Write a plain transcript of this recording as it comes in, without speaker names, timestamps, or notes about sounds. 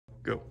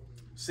Go.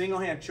 Single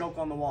hand choke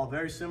on the wall,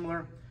 very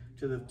similar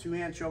to the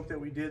two-hand choke that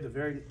we did.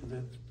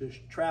 The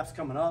traps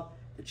coming up,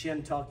 the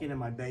chin tucking, and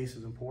my base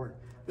is important.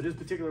 But this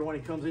particular one,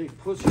 he comes in, he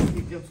pushes me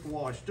against the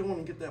wall. I still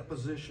want to get that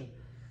position.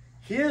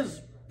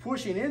 His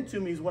pushing into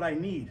me is what I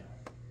need,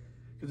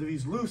 because if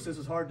he's loose, this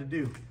is hard to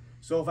do.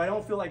 So if I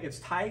don't feel like it's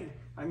tight,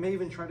 I may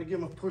even try to give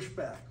him a push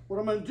back. What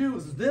I'm going to do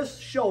is this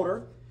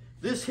shoulder,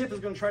 this hip is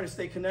going to try to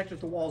stay connected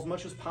to the wall as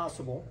much as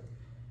possible.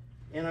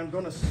 And I'm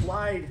going to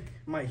slide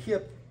my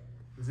hip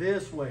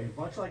this way,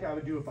 much like I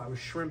would do if I was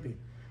shrimping.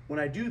 When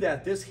I do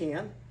that, this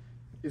hand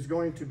is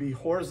going to be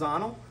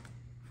horizontal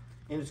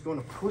and it's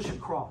going to push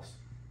across,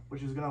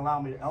 which is going to allow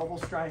me to elbow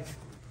strike,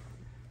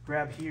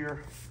 grab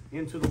here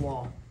into the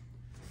wall.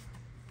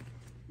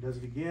 Does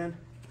it again,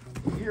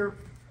 here,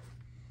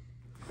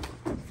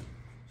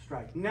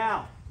 strike.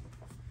 Now,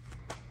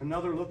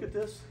 another look at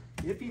this.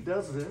 If he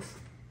does this,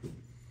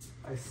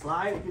 I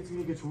slide,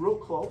 he gets real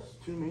close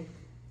to me,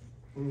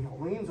 and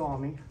he leans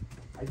on me.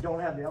 I don't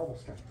have the elbow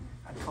strike.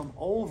 I come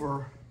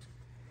over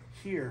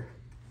here,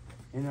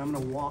 and I'm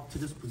gonna walk to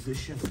this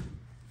position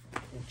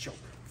and choke.